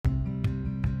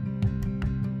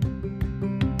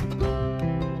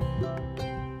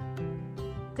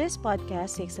This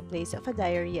podcast takes the place of a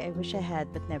diary I wish I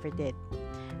had but never did.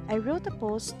 I wrote a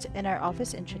post in our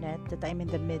office intranet that I'm in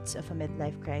the midst of a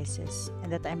midlife crisis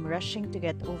and that I'm rushing to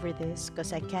get over this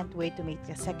because I can't wait to make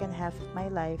the second half of my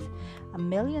life a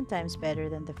million times better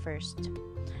than the first.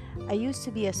 I used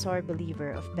to be a sore believer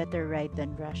of better right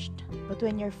than rushed, but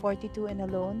when you're 42 and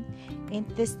alone,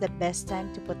 ain't this the best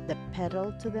time to put the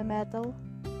pedal to the metal?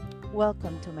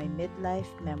 Welcome to my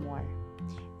midlife memoir.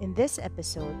 In this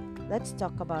episode, let's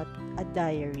talk about a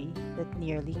diary that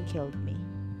nearly killed me.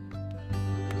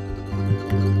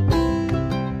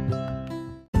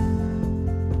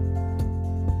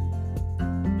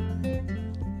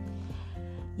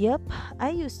 Yep,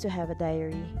 I used to have a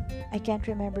diary. I can't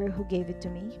remember who gave it to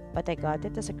me, but I got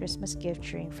it as a Christmas gift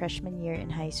during freshman year in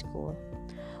high school.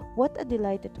 What a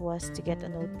delight it was to get a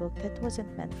notebook that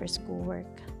wasn't meant for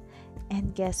schoolwork.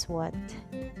 And guess what?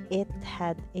 It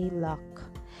had a lock.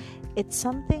 It's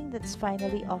something that's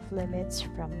finally off limits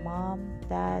from mom,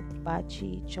 dad,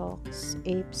 bachi, chokes,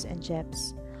 apes, and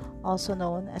jeps, also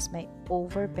known as my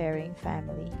overbearing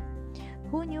family.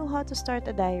 Who knew how to start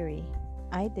a diary?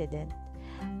 I didn't.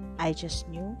 I just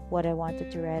knew what I wanted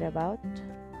to write about,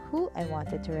 who I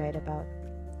wanted to write about.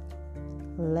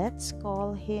 Let's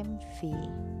call him Fee.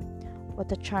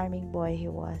 What a charming boy he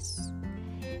was.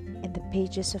 In the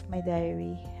pages of my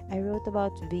diary, I wrote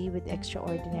about V with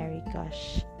extraordinary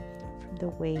gush. From the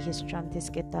way he strummed his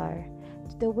guitar,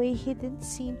 to the way he didn't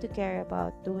seem to care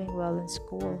about doing well in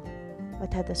school,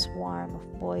 but had a swarm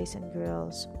of boys and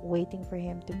girls waiting for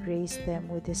him to grace them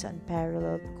with his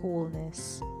unparalleled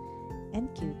coolness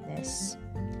and cuteness.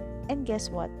 And guess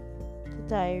what? The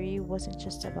diary wasn't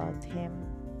just about him.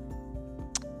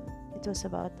 It was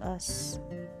about us.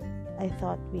 I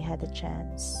thought we had a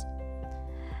chance.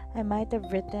 I might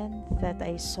have written that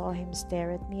I saw him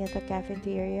stare at me at the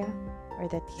cafeteria, or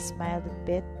that he smiled a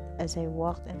bit as I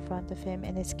walked in front of him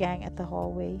and his gang at the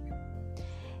hallway.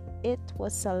 It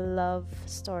was a love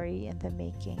story in the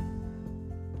making,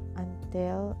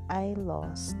 until I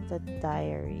lost the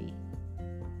diary.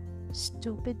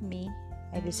 Stupid me,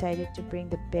 I decided to bring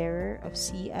the bearer of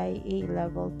CIA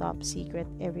level top secret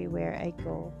everywhere I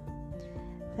go.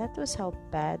 That was how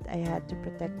bad I had to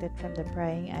protect it from the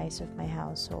prying eyes of my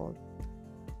household.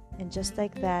 And just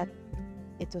like that,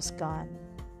 it was gone.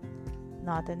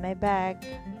 Not in my bag,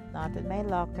 not in my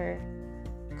locker,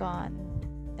 gone.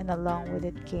 And along with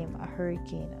it came a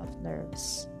hurricane of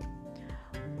nerves.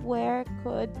 Where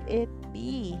could it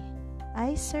be?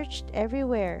 I searched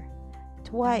everywhere.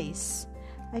 Twice.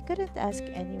 I couldn't ask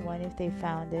anyone if they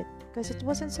found it because it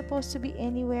wasn't supposed to be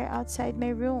anywhere outside my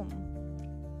room.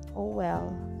 Oh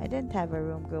well, I didn't have a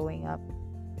room growing up.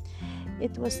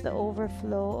 It was the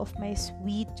overflow of my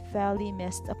sweet valley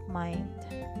messed up mind.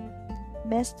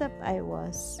 Messed up I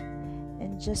was,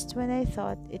 and just when I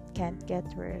thought it can't get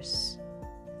worse,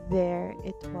 there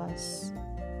it was,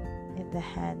 in the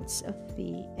hands of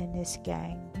V and his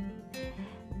gang.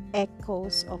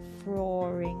 Echoes of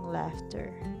roaring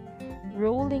laughter,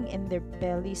 rolling in their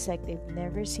bellies like they've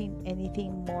never seen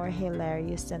anything more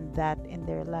hilarious than that in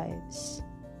their lives.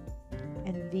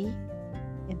 And V,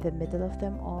 in the middle of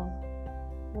them all,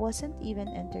 wasn't even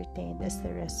entertained as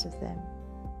the rest of them.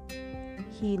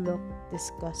 He looked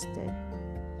disgusted.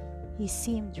 He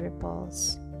seemed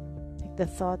repulsed. Like the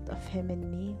thought of him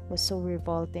and me was so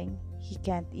revolting, he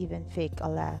can't even fake a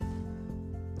laugh.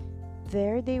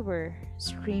 There they were,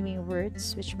 screaming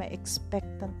words which my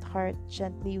expectant heart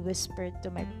gently whispered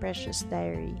to my precious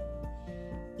diary.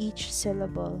 Each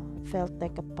syllable felt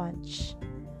like a punch.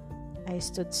 I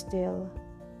stood still,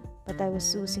 but I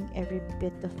was losing every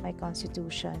bit of my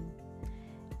constitution,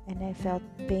 and I felt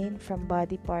pain from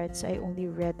body parts I only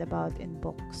read about in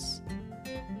books.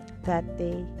 That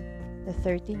day, the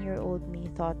 13-year-old me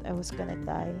thought I was gonna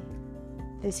die.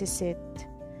 This is it,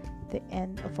 the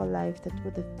end of a life that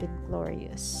would have been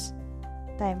glorious.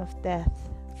 Time of death,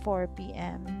 4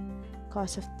 p.m.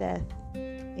 Cause of death,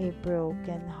 a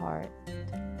broken heart.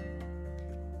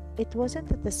 It wasn't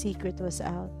that the secret was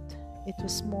out. It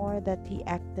was more that he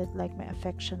acted like my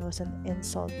affection was an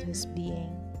insult to his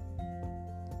being.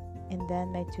 And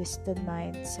then my twisted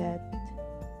mind said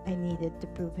I needed to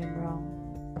prove him wrong.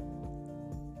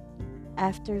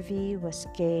 After V was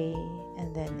K,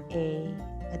 and then a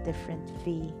different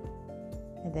V,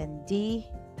 and then D,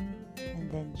 and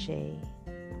then J.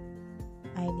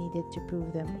 I needed to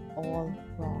prove them all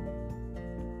wrong.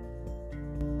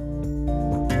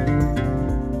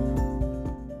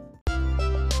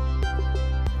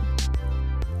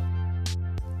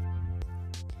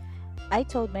 I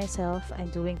told myself I'm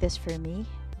doing this for me,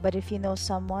 but if you know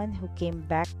someone who came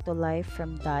back to life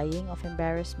from dying of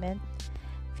embarrassment,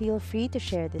 feel free to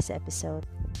share this episode.